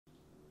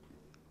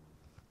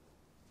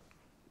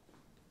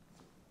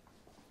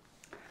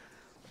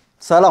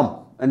ሰላም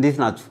እንዴት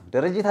ናችሁ?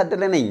 ደረጃ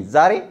ታደለ ነኝ።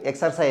 ዛሬ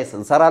ኤክሰርሳይዝ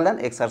እንሰራለን።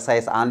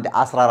 ኤክሰርሳይዝ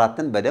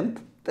 1:14ን በደንብ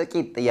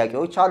ጥቂት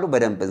ጥያቄዎች አሉ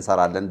በደንብ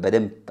እንሰራለን።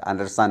 በደንብ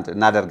አንደርስታንድ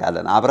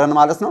እናደርጋለን አብረን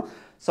ማለት ነው።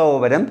 ሶ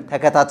በደንብ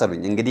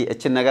ተከታተሉኝ። እንግዲህ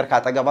እቺን ነገር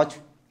ካጠገባችሁ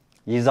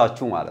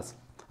ይዛችሁ ማለት ነው።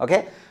 ኦኬ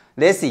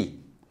ሌትስ ሲ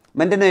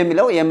ምንድነው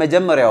የሚለው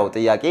የመጀመሪያው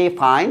ጥያቄ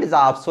find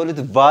the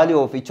absolute value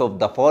of each of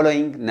the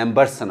following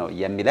numbers ነው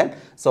የሚለን።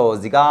 ሶ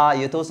እዚህ ጋር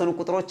የተወሰኑ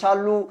ቁጥሮች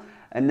አሉ።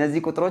 እነዚህ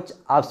ቁጥሮች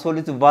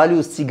absolute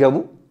value ሲገቡ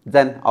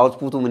then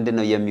output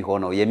ምንድነው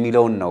የሚሆነው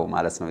የሚለውን ነው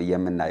ማለት ነው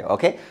የምናየው።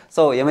 ኦኬ ሶ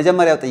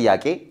የመጀመሪያው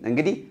ጥያቄ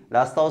እንግዲህ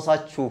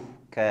ላስታውሳችሁ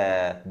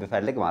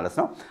ከብፈልግ ማለት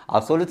ነው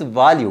absolute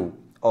value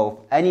of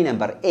any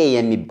number a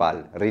የሚባል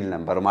real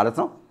number ማለት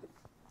ነው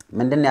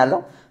ምንድነው ያለው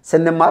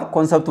ስንማር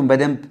ኮንሰፕቱን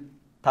በደንብ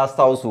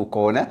ታስታውሱ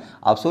ከሆነ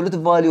absolute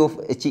value of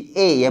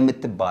a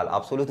የምትባል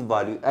absolute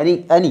value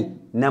any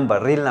number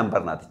real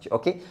number ናት እቺ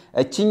ኦኬ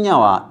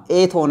እቺኛዋ a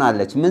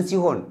ትሆናለች ምን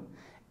ሲሆን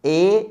a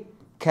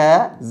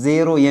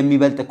ከ0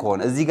 የሚበልጥ ከሆነ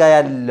እዚህ ጋር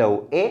ያለው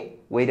a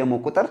ወይ ደግሞ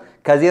ቁጥር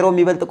ከ0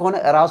 የሚበልጥ ከሆነ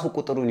ራሱ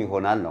ቁጥሩን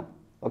ይሆናል ነው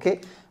ኦኬ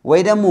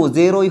ወይ ደግሞ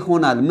 0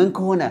 ይሆናል ምን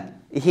ከሆነ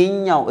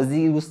ይሄኛው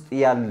እዚህ ውስጥ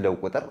ያለው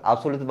ቁጥር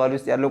absolute value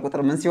ውስጥ ያለው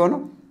ቁጥር ምን ሲሆን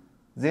ነው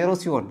 0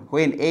 ሲሆን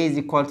when a =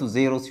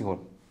 0 ሲሆን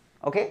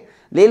ኦኬ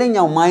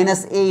ሌላኛው -a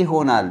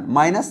ይሆናል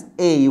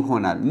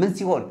ይሆናል ምን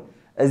ሲሆን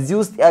እዚህ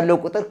ውስጥ ያለው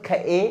ቁጥር ከa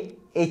a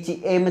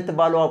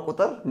የምትባለው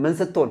ቁጥር ምን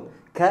ስትሆን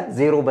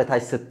ከ0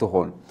 በታች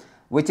ስትሆን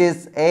which is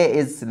a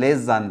is less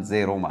than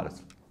 0 ማለት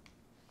ነው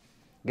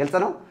ግልጽ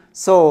ነው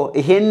so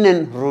ይሄንን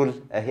ሩል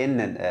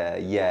ይሄንን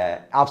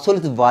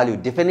የአብሶሉት ቫልዩ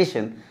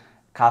ዲፊኒሽን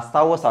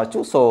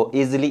ካስታወሳችሁ so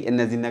easily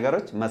እነዚህ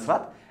ነገሮች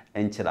መስራት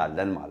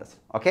እንችላለን ማለት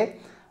ነው ኦኬ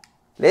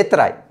let's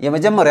try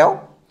የመጀመሪያው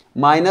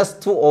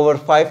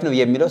 -2/5 ነው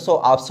የሚለው so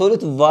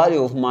absolute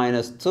value of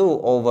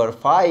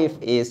 -2/5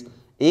 is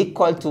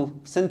equal to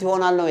ስንት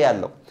ይሆናል ነው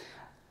ያለው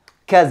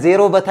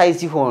ከ0 በታይ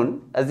ሲሆን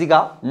እዚህ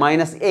ጋር -a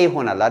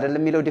ይሆናል አይደል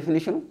የሚለው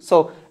ዲፊኒሽኑ ሶ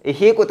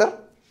ይሄ ቁጥር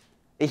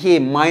ይሄ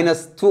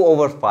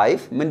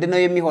 -2/5 ምንድነው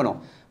የሚሆነው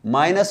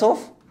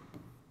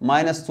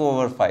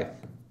 -2/5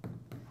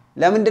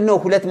 ለምንድነው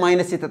ሁለት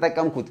ማይነስ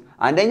የተጠቀምኩት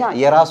አንደኛ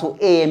የራሱ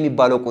a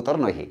የሚባለው ቁጥር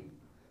ነው ይሄ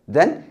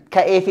then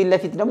ከa ፊት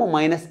ለፊት ደግሞ -a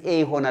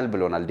ይሆናል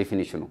ብሎናል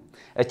ዲፊኒሽኑ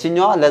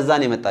እቺኛዋ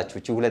ለዛን የመጣችው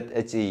እቺ ሁለት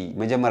እቺ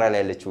መጀመሪያ ላይ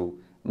ያለችው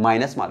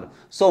ማይነስ ማለት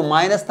ሶ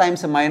ማይነስ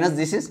ታይምስ ማይነስ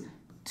this is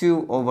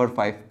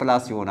 2/5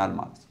 ፕላስ ይሆናል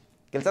ማለት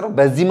ግልጽ ነው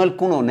በዚህ መልኩ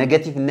ነው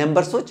ኔጌቲቭ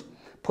ነምበርሶች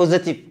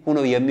ፖዚቲቭ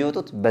ሆነው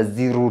የሚወጡት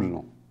በዚህ ሩል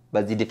ነው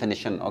በዚህ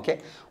ዲፊኒሽን ኦኬ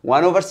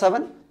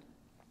 1/7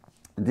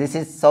 this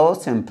is so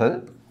simple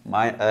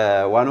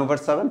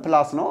 1/7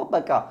 ፕላስ ነው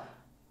በቃ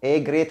a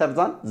greater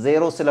than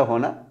 0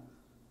 ስለሆነ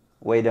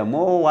ወይ ደግሞ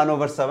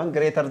 1/7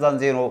 greater than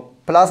 0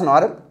 ፕላስ ነው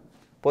አይደል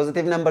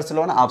ፖዚቲቭ ነምበር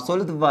ስለሆነ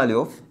absolute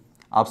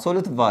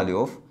value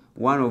of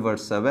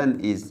 1/7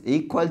 is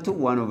equal to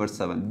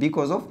 1/7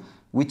 because of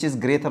which is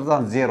greater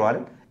than 0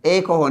 አይደል a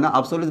ከሆነ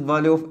absolute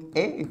value of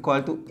a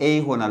equal to a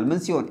ይሆናል ምን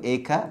ሲሆን a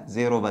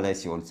ከ0 በላይ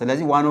ሲሆን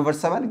ስለዚህ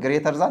 1/7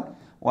 greater than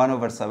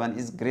 1/7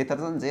 is greater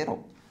than 0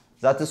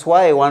 that is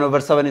why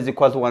 1/7 is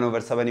equal to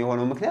 1/7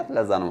 የሆነው ምክንያት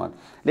ለዛ ነው ማለት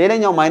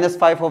ሌላኛው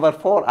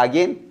 -5/4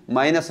 again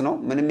ማይነስ ነው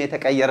ምንም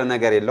የተቀየረ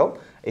ነገር የለውም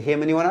ይሄ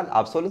ምን ይሆናል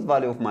absolute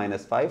value of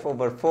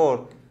 -5/4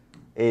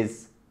 is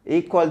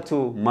equal to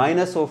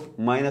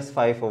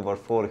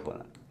 -5/4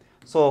 ይሆናል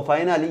so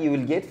finally you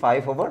will get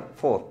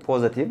 5/4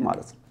 positive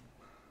ማለት ነው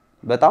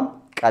በጣም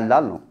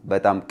ቀላል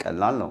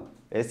ነው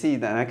let's see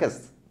the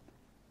next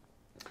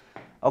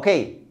okay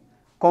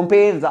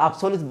compare the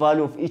absolute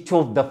value of each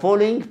of the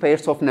following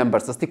pairs of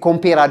numbers እስቲ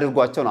compare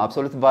አድርጓቸው ነው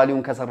absolute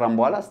value-ን ከሰራን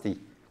በኋላ እስቲ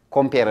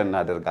compare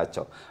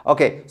እናደርጋቸው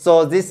okay so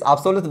this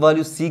absolute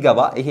value ሲገባ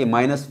ይሄ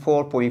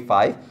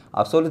 -4.5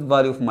 absolute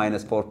value of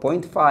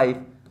 -4.5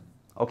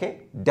 okay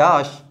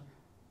dash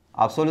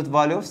absolute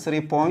value of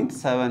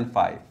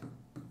 3.75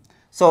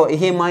 so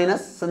ይሄ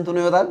ማይነስ ስንት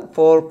ነው ይወጣል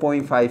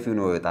 4.5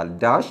 ነው ይወጣል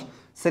ዳሽ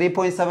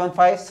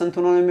 3.75 ስንት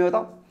ነው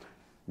የሚወጣው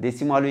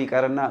ዴሲማሉ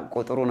ይቀርና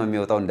ቁጥሩ ነው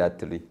የሚወጣው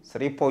እንዳትሉኝ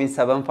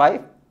 3.75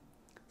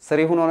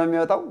 3 ሆኖ ነው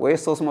የሚወጣው ወይ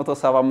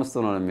 375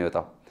 ሆኖ ነው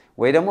የሚወጣው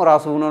ወይ ደግሞ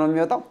ራሱ ሆኖ ነው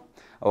የሚወጣው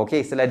ኦኬ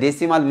ስለ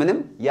ዴሲማል ምንም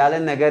ያለ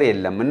ነገር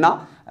የለምና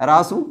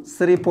ራሱ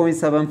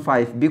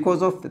 3.75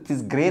 because of it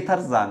is greater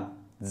than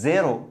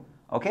 0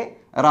 ኦኬ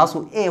ራሱ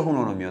a ሆኖ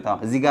ነው የሚወጣው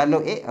እዚህ ጋር ያለው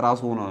a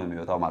ራሱ ሆኖ ነው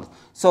የሚወጣው ማለት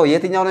ሶ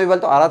የትኛው ነው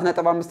የሚበልጠው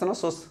 4.5 ነው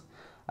 3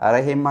 አረ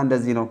ይሄማ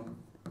እንደዚህ ነው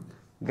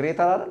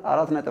ግሬተር አይደል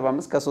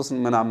 4.5 ከ3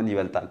 ምናምን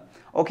ይበልጣል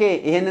ኦኬ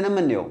ይሄንንም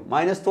እንየው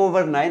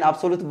 -2/9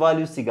 absolute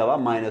value ሲገባ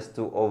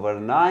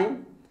 -2/9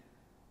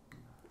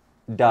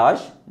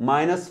 dash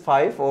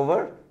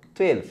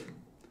 -5/12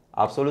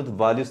 absolute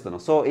value ነው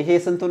ሶ ይሄ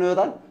ስንት ነው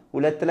ይወጣል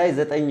 2 ላይ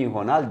 9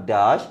 ይሆናል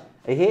dash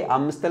ይሄ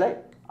 5 ላይ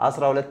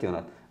 12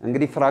 ይሆናል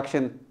እንግዲህ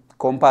ፍራክሽን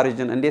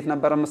ኮምፓሪዥን እንዴት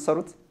ነበር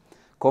መስሩት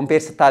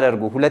ኮምፔር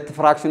ስታደርጉ ሁለት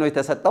ፍራክሽኖች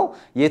ተሰጣው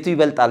የቱ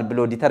ይበልጣል ብሎ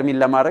ዲተርሚን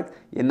ለማድረግ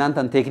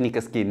የናንተን ቴክኒክ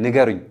እስኪ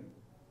ንገሩኝ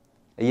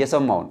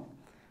እየሰማውን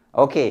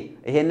ኦኬ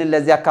ይሄንን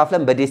ለዚህ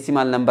አካፍለን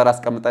በዴሲማል ነምበር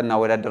አስቀምጠና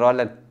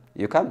ወዳደረዋለን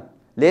you can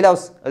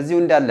ሌላውስ እዚሁ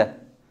እንዳለ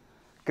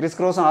ክሪስ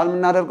ክሮስን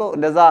አልምናደርገው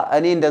እንደዛ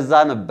እኔ እንደዛ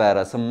ነበር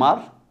ስማር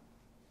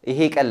ይሄ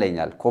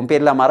ይቀለኛል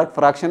ኮምፔር ለማድረግ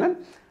ፍራክሽንን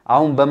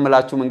አሁን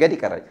በመላችሁ መንገድ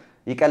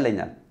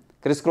ይቀለኛል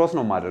ክሪስ ክሮስ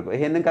ነው ማድረገው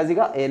ይሄንን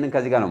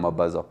ከዚህ ጋር ነው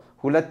ማባዛው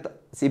 2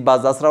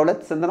 ሲባዛ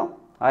 12 ስንት ነው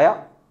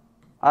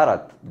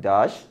 24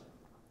 ዳሽ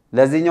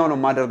ለዚህኛው ነው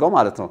ማደርገው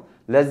ማለት ነው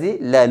ለዚህ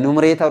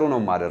ለኑሜሬተሩ ነው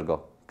ማደርገው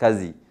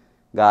ከዚህ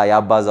ጋር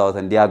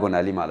ያባዛውትን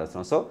ዲያጎናሊ ማለት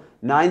ነው ሶ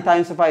 9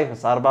 times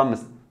 5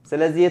 45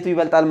 ስለዚህ የቱ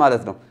ይበልጣል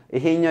ማለት ነው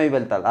ይሄኛው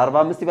ይበልጣል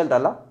 45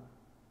 ይበልጣል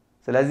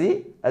ስለዚህ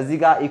እዚህ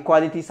ጋር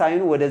ኢኳሊቲ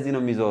ሳይኑ ወደዚህ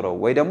ነው የሚዞረው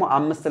ወይ ደግሞ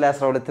 5 ላይ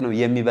 12 ነው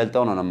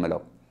የሚበልጣው ነው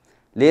የምለው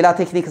ሌላ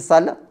ቴክኒክ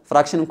ሳለ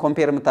ፍራክሽንን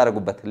ኮምፔር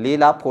የምታደርጉበት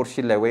ሌላ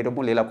ፖርሽን ላይ ወይ ደግሞ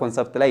ሌላ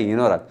ኮንሰፕት ላይ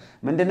ይኖራል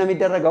ምንድነው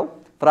የሚደረገው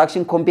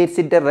ፍራክሽን ኮምፔር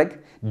ሲደረግ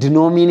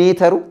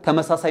ዲኖሚኔተሩ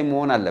ተመሳሳይ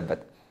መሆን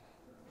አለበት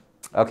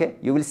ኦኬ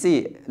you will see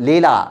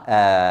ሌላ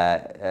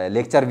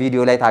ሌክቸር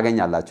ቪዲዮ ላይ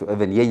ታገኛላችሁ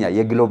even የኛ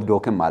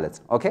የGlobeDock ማለት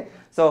ኦኬ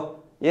ሶ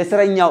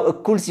የስረኛው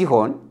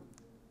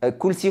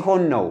እኩል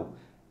ሲሆን ነው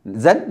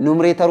ዘን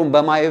ኑሜሬተሩን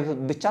በማየት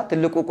ብቻ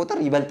ትልቁ ቁጥር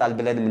ይበልጣል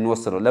ብለን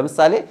እንወስነው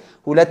ለምሳሌ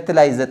 2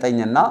 ላይ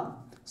 9 እና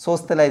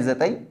 3 ላይ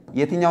 9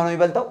 የትኛው ነው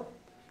የሚበልጣው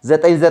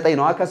 9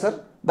 ነው አከስር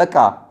በቃ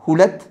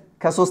 2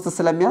 ከ3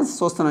 ስለሚያንስ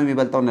 3 ነው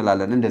የሚበልጣው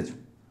እንላለን እንደዚህ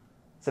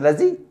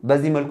ስለዚህ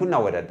በዚህ መልኩ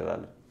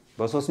እናወዳደራለን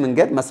በሶስት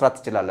መንገድ መስራት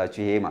ትችላላችሁ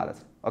ይሄ ማለት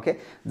ነው ኦኬ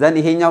ዘን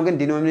ይሄኛው ግን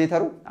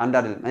ዲኖሚኔተሩ አንድ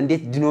አይደለም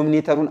እንዴት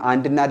ዲኖሚኔተሩን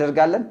አንድ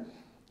እናደርጋለን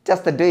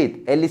just do it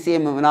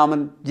LCM ምናምን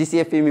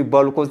GCF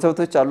የሚባሉ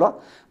ኮንሰፕቶች አሉ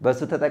በሱ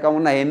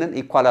ተጠቀሙና ይሄንን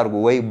ኢኳል አድርጉ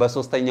ወይ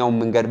በሶስተኛው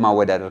መንገድ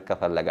ማወዳደር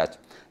ከፈለጋችሁ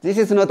this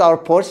is not our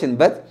portion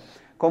but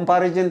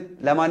comparison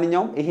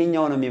ለማንኛውም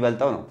ይሄኛው ነው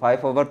የሚበልጣው ነው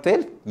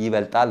 5/12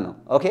 ይበልጣል ነው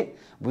ኦኬ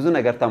ብዙ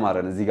ነገር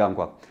ተማረን እዚህ ጋር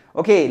እንኳን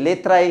ኦኬ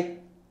let's try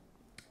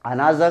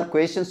another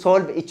question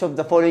solve each of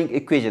the following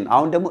equation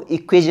አሁን ደግሞ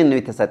equation ነው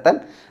የተሰጠን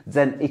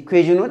then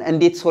equationን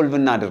እንዴት ሶልቭ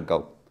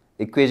እናድርገው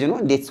equation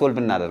እንዴት ሶልቭ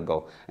እናደርገው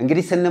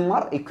እንግዲህ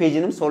ስንማር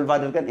equationም ሶልቭ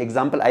አድርገን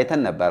ኤግዛምፕል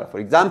አይተን ነበር for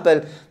example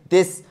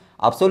this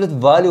absolute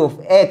value of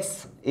x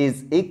is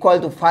equal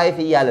to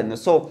 5 ይያለን ነው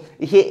so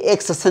ይሄ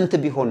x ስንት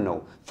ቢሆን ነው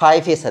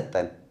 5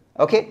 የሰጠን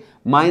ኦኬ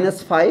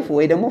 -5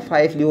 ወይ ደግሞ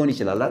 5 ሊሆን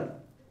ይችላል አይደል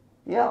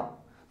ያ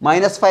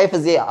 -5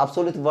 እዚህ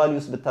absolute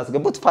values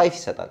ብታስገቡት 5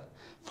 ይሰጣል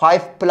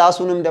 5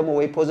 ፕላሱንም ደግሞ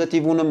ወይ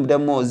ፖዚቲቭውንም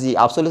ደግሞ እዚህ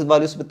absolute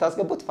values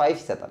ብታስገቡት 5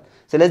 ይሰጣል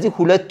ስለዚህ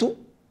ሁለቱ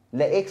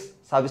ለx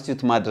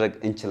substitute ማድረግ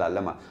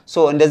እንችላለን ማለት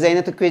ሶ እንደዚህ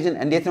አይነት ኢኩዌሽን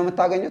እንዴት ነው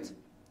የምታገኙት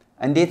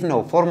እንዴት ነው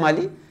ፎርማሊ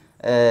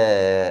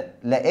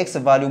ለx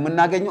ቫልዩ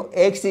የምናገኘው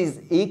x is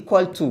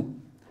equal to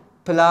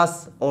plus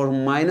or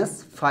minus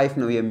 5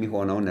 ነው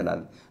የሚሆነው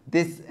እንላለን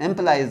this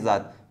implies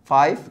that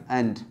 5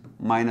 and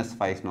minus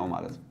 5 ነው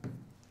ማለት ነው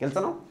ግልጽ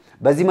ነው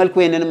በዚህ መልኩ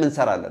ይሄንንም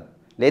እንሰራለን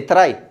let's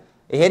try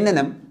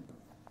ይሄንንም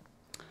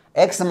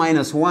x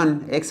minus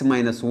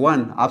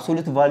 1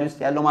 absolute value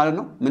ውስጥ ያለው ማለት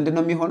ነው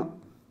ምንድነው የሚሆነው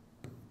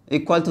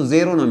equal to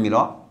 0 ነው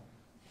የሚለው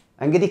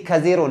እንግዲህ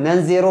ከ0 ነን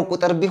 0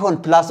 ቁጥር ቢሆን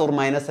plus or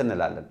minus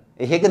እንላለን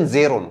ይሄ ግን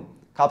 0 ነው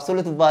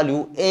ከአብሶሉት ቫልዩ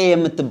a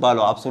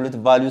የምትባለው አብሶሉት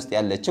ቫልዩ ውስጥ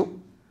ያለችው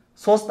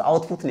 3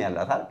 አውትፑት ነው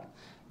ያላት አይደል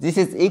this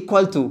is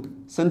equal to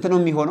ስንት ነው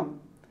የሚሆነው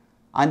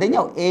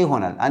አንደኛው a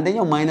ይሆናል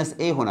አንደኛው minus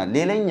a ይሆናል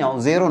ሌላኛው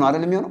 0 ነው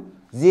አይደል የሚሆነው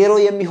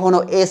 0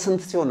 የሚሆነው a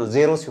ስንት ሲሆን ነው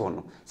 0 ሲሆን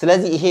ነው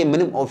ስለዚህ ይሄ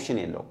ምንም ኦፕሽን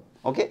የለው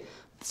ኦኬ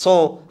so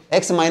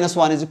x minus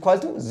 1 is equal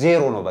to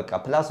 0 ነው በቃ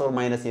plus or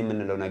minus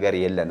የምንለው ነገር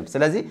የለንም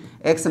ስለዚህ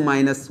x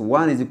minus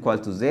 1 is equal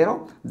to 0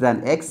 then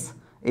x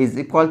is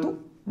equal to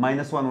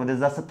minus 1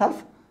 ወደዛ ስታልፍ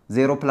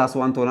 0 plus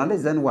 1 ትሆናለች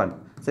then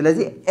 1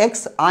 ስለዚህ x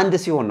አንድ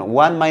ሲሆን ነው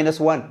 1 minus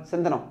 1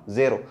 ስንት ነው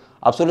 0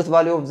 absolute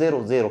value of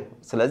 0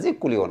 ስለዚህ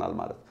እኩል ይሆናል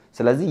ማለት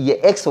ስለዚህ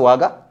የx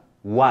ዋጋ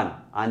 1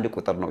 አንድ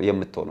ቁጥር ነው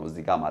የምትሆነው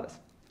እዚህ ጋር ማለት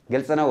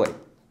ግልጽ ነው ወይ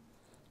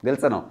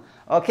ግልጽ ነው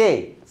okay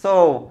so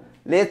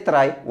let's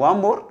try one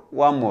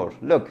more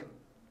look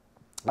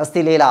እስቲ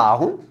ሌላ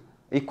አሁን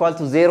equal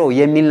to 0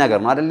 የሚል ነገር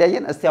ነው አይደል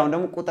ያየን እስቲ አሁን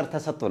ደግሞ ቁጥር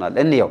ተሰጥቶናል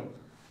እንየው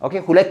ኦኬ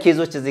ሁለት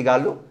ኬዞች እዚህ ጋር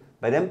አሉ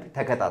በደንብ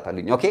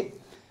ተከታተሉኝ ኦኬ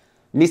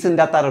ሚስ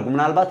እንዳታደርጉ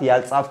ምናልባት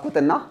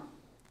ያልጻፍኩትና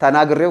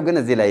ተናግሬው ግን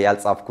እዚህ ላይ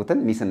ያልጻፍኩትን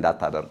ሚስ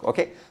እንዳታደርጉ ኦኬ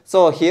so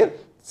here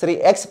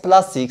 3x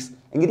plus 6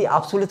 እንግዲህ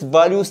absolute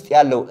value ውስጥ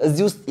ያለው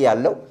እዚህ ውስጥ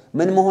ያለው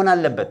ምን መሆን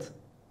አለበት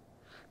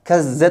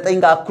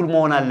ከ9 ጋር እኩል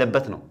መሆን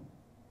አለበት ነው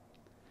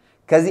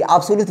ከዚህ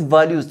absolute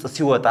value ውስጥ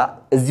ሲወጣ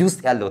እዚህ ውስጥ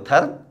ያለው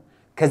ተርም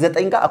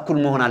ከ9 ጋር እኩል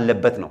መሆን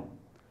አለበት ነው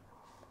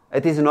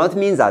it is not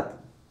mean that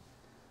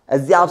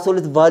እዚህ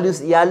absolute values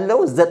ያለው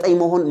 9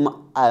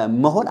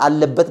 መሆን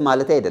አለበት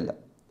ማለት አይደለም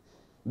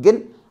ግን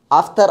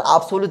after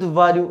absolute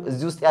value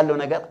እዚህ ውስጥ ያለው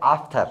ነገር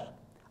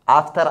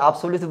after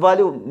absolute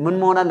value ምን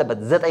መሆን አለበት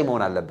 9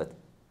 መሆን አለበት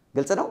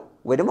ግልጽ ነው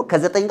ወይ ደግሞ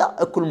ከ9 ጋር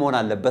እኩል መሆን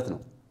አለበት ነው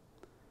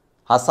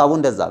ሐሳቡ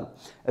እንደዛ ነው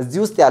እዚህ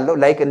ውስጥ ያለው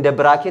ላይክ እንደ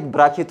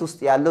ብራኬት ውስጥ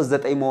ያለው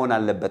 9 መሆን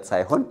አለበት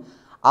ሳይሆን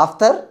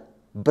after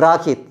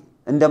bracket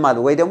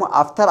እንደማለት ወይ ደግሞ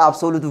after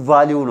absolute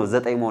value ነው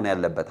 9 መሆን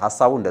ያለበት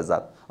ሐሳቡ እንደዛ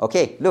ነው ኦኬ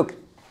look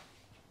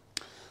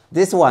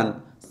this one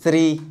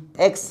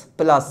 3x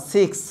plus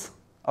 6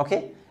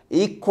 okay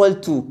equal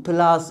to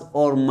plus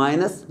or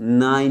minus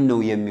 9 ነው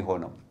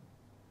የሚሆነው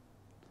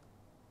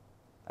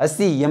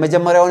እስቲ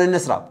የመጀመሪያውን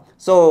እንስራ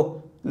so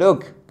look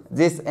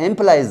this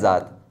implies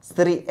that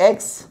 3x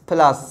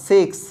plus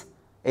 6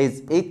 is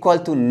equal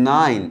to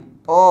 9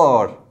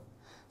 or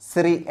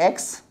 3x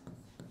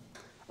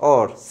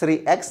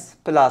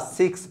plus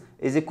 6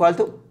 is equal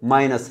to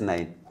minus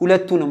 9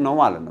 ሁለቱንም ነው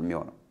ማለት ነው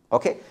የሚሆነው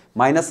ኦኬ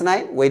minus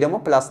 9 ወይ ደግሞ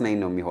plus 9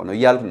 ነው የሚሆነው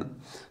እያልኩ ነው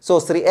so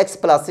 3x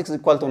plus 6 is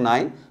equal to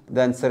 9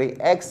 then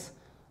 3x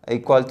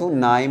equal to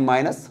 9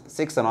 minus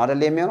 6 ነው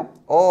አይደል የሚሆነው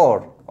or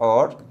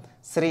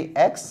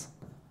 3x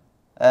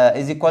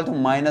is equal to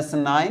minus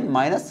 9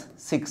 minus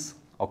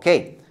 6 okay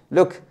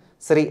look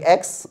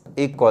 3x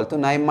equal to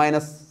 9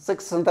 minus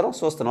 6 ስንት ነው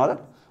 3 ነው አይደል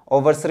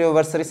over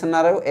 3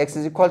 ስናደርገው x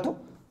is equal to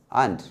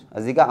 1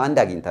 እዚህ ጋር 1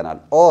 አግኝተናል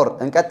or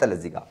እንቀጥል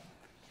እዚህ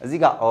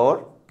ጋር or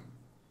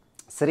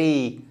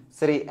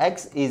 3x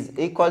is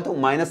equal to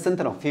minus ስንት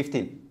ነው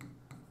 15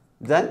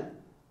 then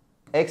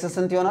x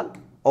ስንት ይሆናል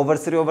over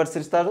 3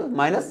 ስታደርግ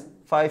minus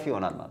 5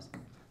 ይሆናል ማለት ነው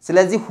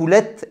ስለዚህ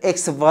ሁለት x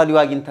ቫልዩ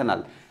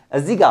አግኝተናል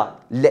እዚህ ጋር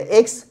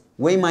ለx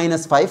ወይ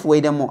minus 5 ወይ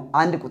ደግሞ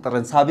አንድ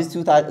ቁጥርን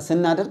ሳብስቲዩት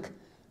ስናደርግ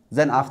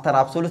then after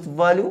absolute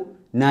value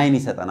 9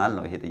 ይሰጠናል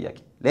ነው ይሄ ጥያቄ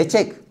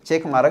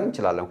ለቼክ ማድረግ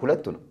እንችላለን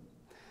ሁለቱንም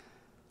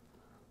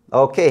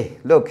ኦኬ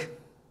ሉክ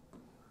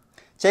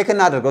ቼክ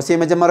እናድርገው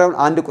የመጀመሪያውን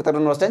አንድ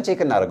ቁጥርን ወስደን ቼክ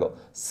እናድርገው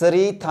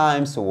 3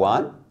 times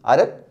 1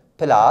 አይደል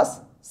plus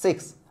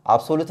 6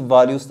 absolute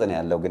value ውስጥ ነው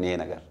ያለው ግን ይሄ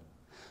ነገር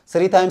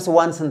 3 times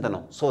 1 ስንት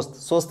ነው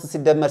 3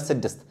 ሲደመር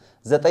 6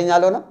 9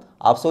 አልሆነም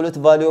absolute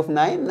value of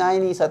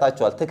 9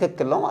 ይሰጣቸዋል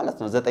ትክክል ነው ማለት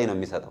ነው 9 ነው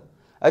የሚሰጠው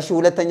እሺ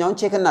ሁለተኛውን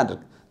ቼክ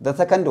እናድርግ the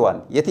second one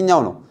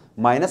የትኛው ነው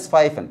minus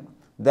 5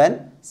 then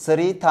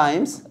 3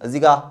 times እዚህ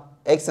ጋር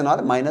x ነው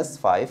አይደል minus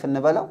 5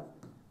 እንበለው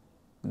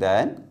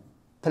then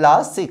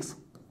plus 6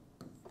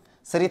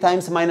 3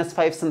 times minus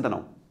 5 ስንት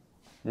ነው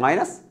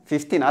minus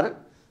 15 አይደል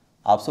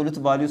absolute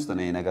value ውስጥ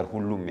ነው ይሄ ነገር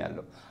ሁሉም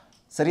ያለው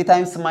 3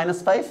 times minus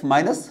 5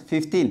 minus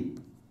 15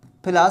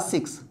 plus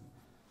 6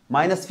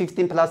 minus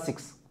 15 plus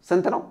 6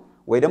 ስንት ነው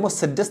ወይ ደግሞ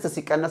 6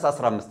 ሲቀነስ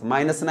 15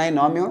 minus 9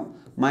 ነው የሚሆነው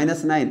minus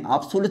 9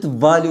 absolute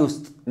value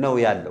ውስጥ ነው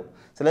ያለው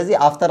ስለዚህ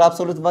after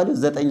absolute value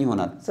 9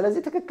 ይሆናል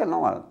ስለዚህ ትክክል ነው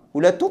ማለት ነው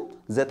ሁለቱም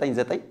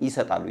 9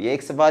 ይሰጣሉ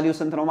የx value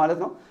ስንት ነው ማለት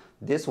ነው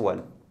this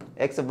one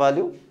x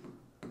value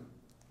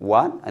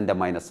 1 and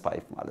minus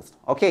 5 ማለት ነው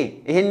ኦኬ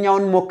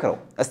ይሄኛውን ሞክረው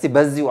እስቲ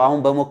በዚሁ አሁን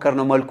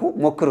በሞከርነው መልኩ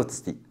ሞክሩት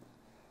እስቲ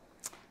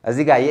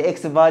እዚህ ጋር የx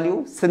value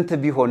ስንት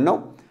ቢሆን ነው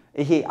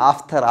ይሄ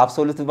after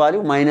absolute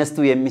value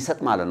 -2 የሚሰጥ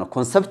ማለት ነው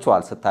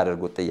ኮንሰፕቹዋል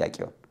ስታደርጉት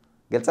ጥያቄው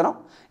ግልጽ ነው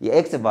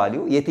የx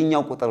value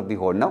የትኛው ቁጥር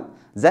ቢሆን ነው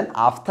then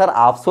after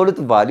absolute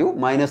value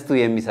 -2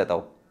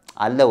 የሚሰጠው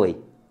አለ ወይ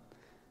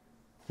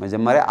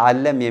መጀመሪያ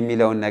አለም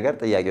የሚለውን ነገር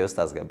ጥያቄ ውስጥ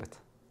አስገብት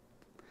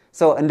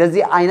so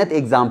እንደዚህ አይነት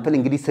ኤግዛምፕል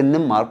እንግዲህ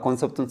ስንማር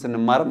ኮንሰፕቱን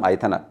ስንማርም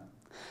አይተናል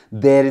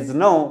there is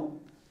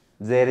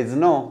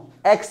no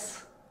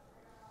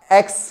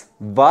x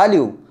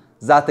value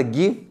that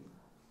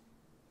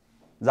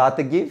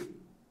give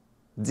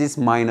this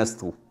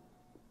 -2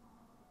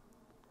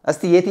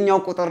 እስቲ የትኛው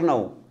ቁጥር ነው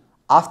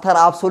after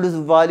absolute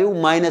value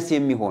minus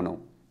የሚሆነው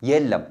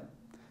የለም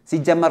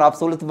ሲጀመር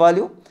absolute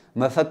value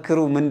መፈክሩ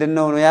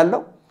ምንድነው ነው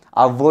ያለው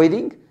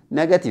avoiding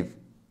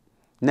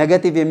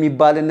negative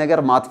የሚባልን ነገር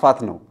ማጥፋት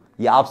ነው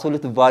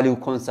የአብሶሉት value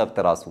ኮንሰፕት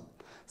ራሱ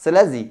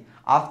ስለዚህ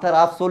after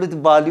absolute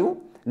value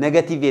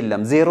negative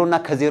የለም 0 እና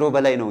ከ0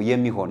 በላይ ነው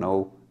የሚሆነው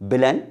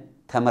ብለን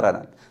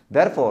ተምረናል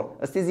therefore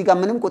እስቲ እዚህ ጋር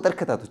ምንም ቁጥር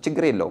ከተቱ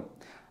ችግር የለውም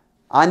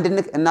አንድ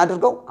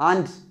እናድርገው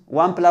 1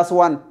 +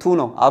 1 2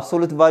 ነው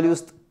absolute value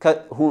ውስጥ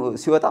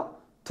ሲወጣ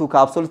 2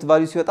 ከአብሶሉት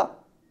value ሲወጣ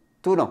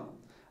 2 ነው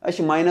እሺ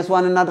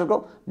 -1 እናድርገው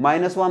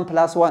 -1 +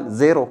 1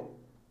 0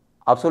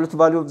 absolute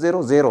value of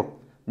 0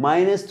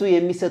 -2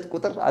 የሚሰጥ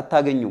ቁጥር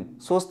አታገኙም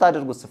 3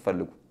 አድርጉት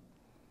ሲፈልጉ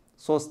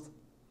 3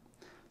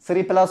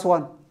 3 +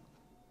 1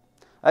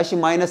 እሺ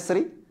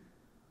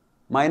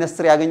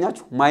 -3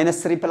 ያገኛችሁ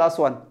 -3 +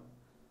 1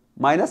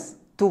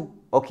 -2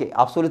 ኦኬ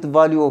absolute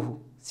value of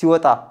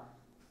ሲወጣ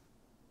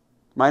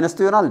 -2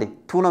 ይሆናል እንዴ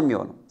 2 ነው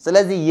የሚሆነው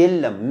ስለዚህ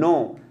የለም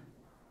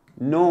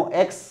no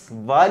x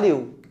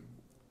value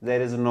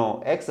there is no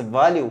x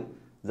value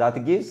that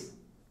gives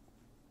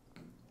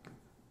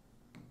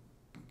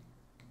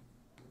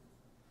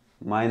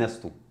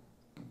 -2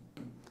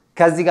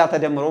 ከዚህ ጋር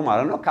ተደምሮ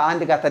ማለት ነው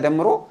ከአንድ ጋር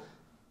ተደምሮ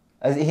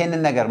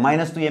ይሄንን ነገር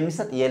 -2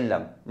 የሚሰጥ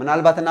የለም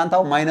ምናልባት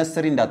እናንተው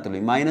 -3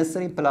 እንዳትሉኝ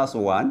 -3 +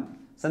 1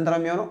 ስንት ነው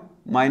የሚሆነው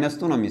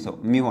 -2 ነው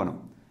የሚሆነው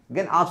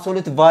ግን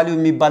absolute value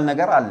የሚባል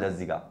ነገር አለ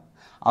እዚህ ጋር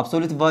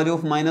absolute value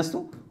of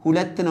 -2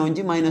 ሁለት ነው እንጂ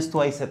 -2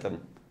 አይሰጥም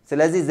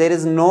ስለዚህ there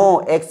is no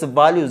x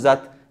value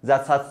that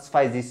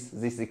satisfies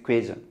this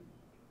equation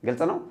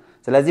ግልጽ ነው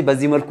ስለዚህ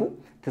በዚህ መልኩ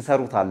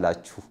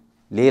ትሰሩታላችሁ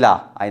ሌላ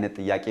አይነት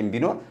ጥያቄም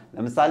ቢኖር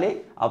ለምሳሌ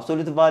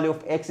absolute value of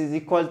x is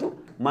equal to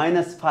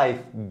 -5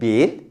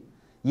 ቢል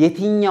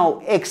የትኛው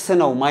x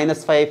ነው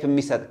 -5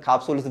 የሚሰጥ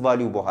ከአብሶሉት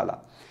value በኋላ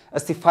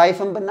እስቲ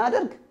 5ን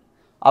ብናደርግ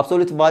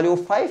absolute value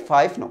of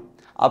 5 ነው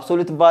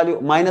absolute value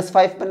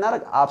 -5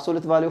 ብናደርግ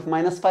absolute value of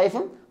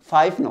 -5ም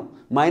 5 ነው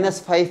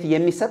 -5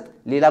 የሚሰጥ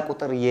ሌላ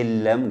ቁጥር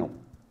የለም ነው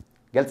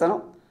ግልጽ ነው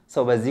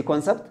ሰው በዚህ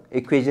ኮንሰፕት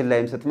ኢኩዌሽን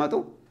ላይም ስትመጡ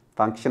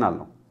ፋንክሽናል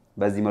ነው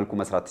በዚህ መልኩ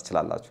መስራት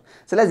ትችላላችሁ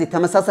ስለዚህ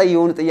ተመሳሳይ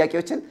የሆኑ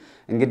ጥያቄዎችን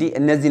እንግዲህ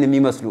እነዚህን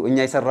የሚመስሉ እኛ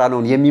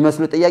የሰራነውን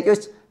የሚመስሉ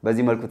ጥያቄዎች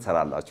በዚህ መልኩ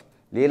ትሰራላችሁ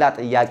ሌላ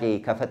ጥያቄ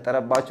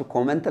ከፈጠረባችሁ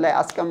ኮሜንት ላይ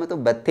አስቀምጡ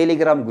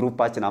በቴሌግራም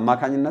ግሩፓችን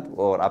አማካኝነት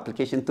ኦር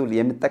አፕሊኬሽን ቱል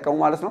የምትጠቀሙ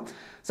ማለት ነው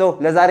ሶ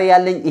ለዛሬ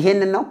ያለኝ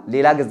ይሄንን ነው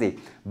ሌላ ጊዜ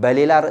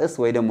በሌላ ርዕስ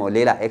ወይ ደግሞ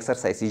ሌላ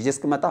ኤክሰርሳይዝ ይዤ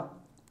እስክመጣ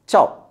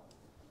ቻው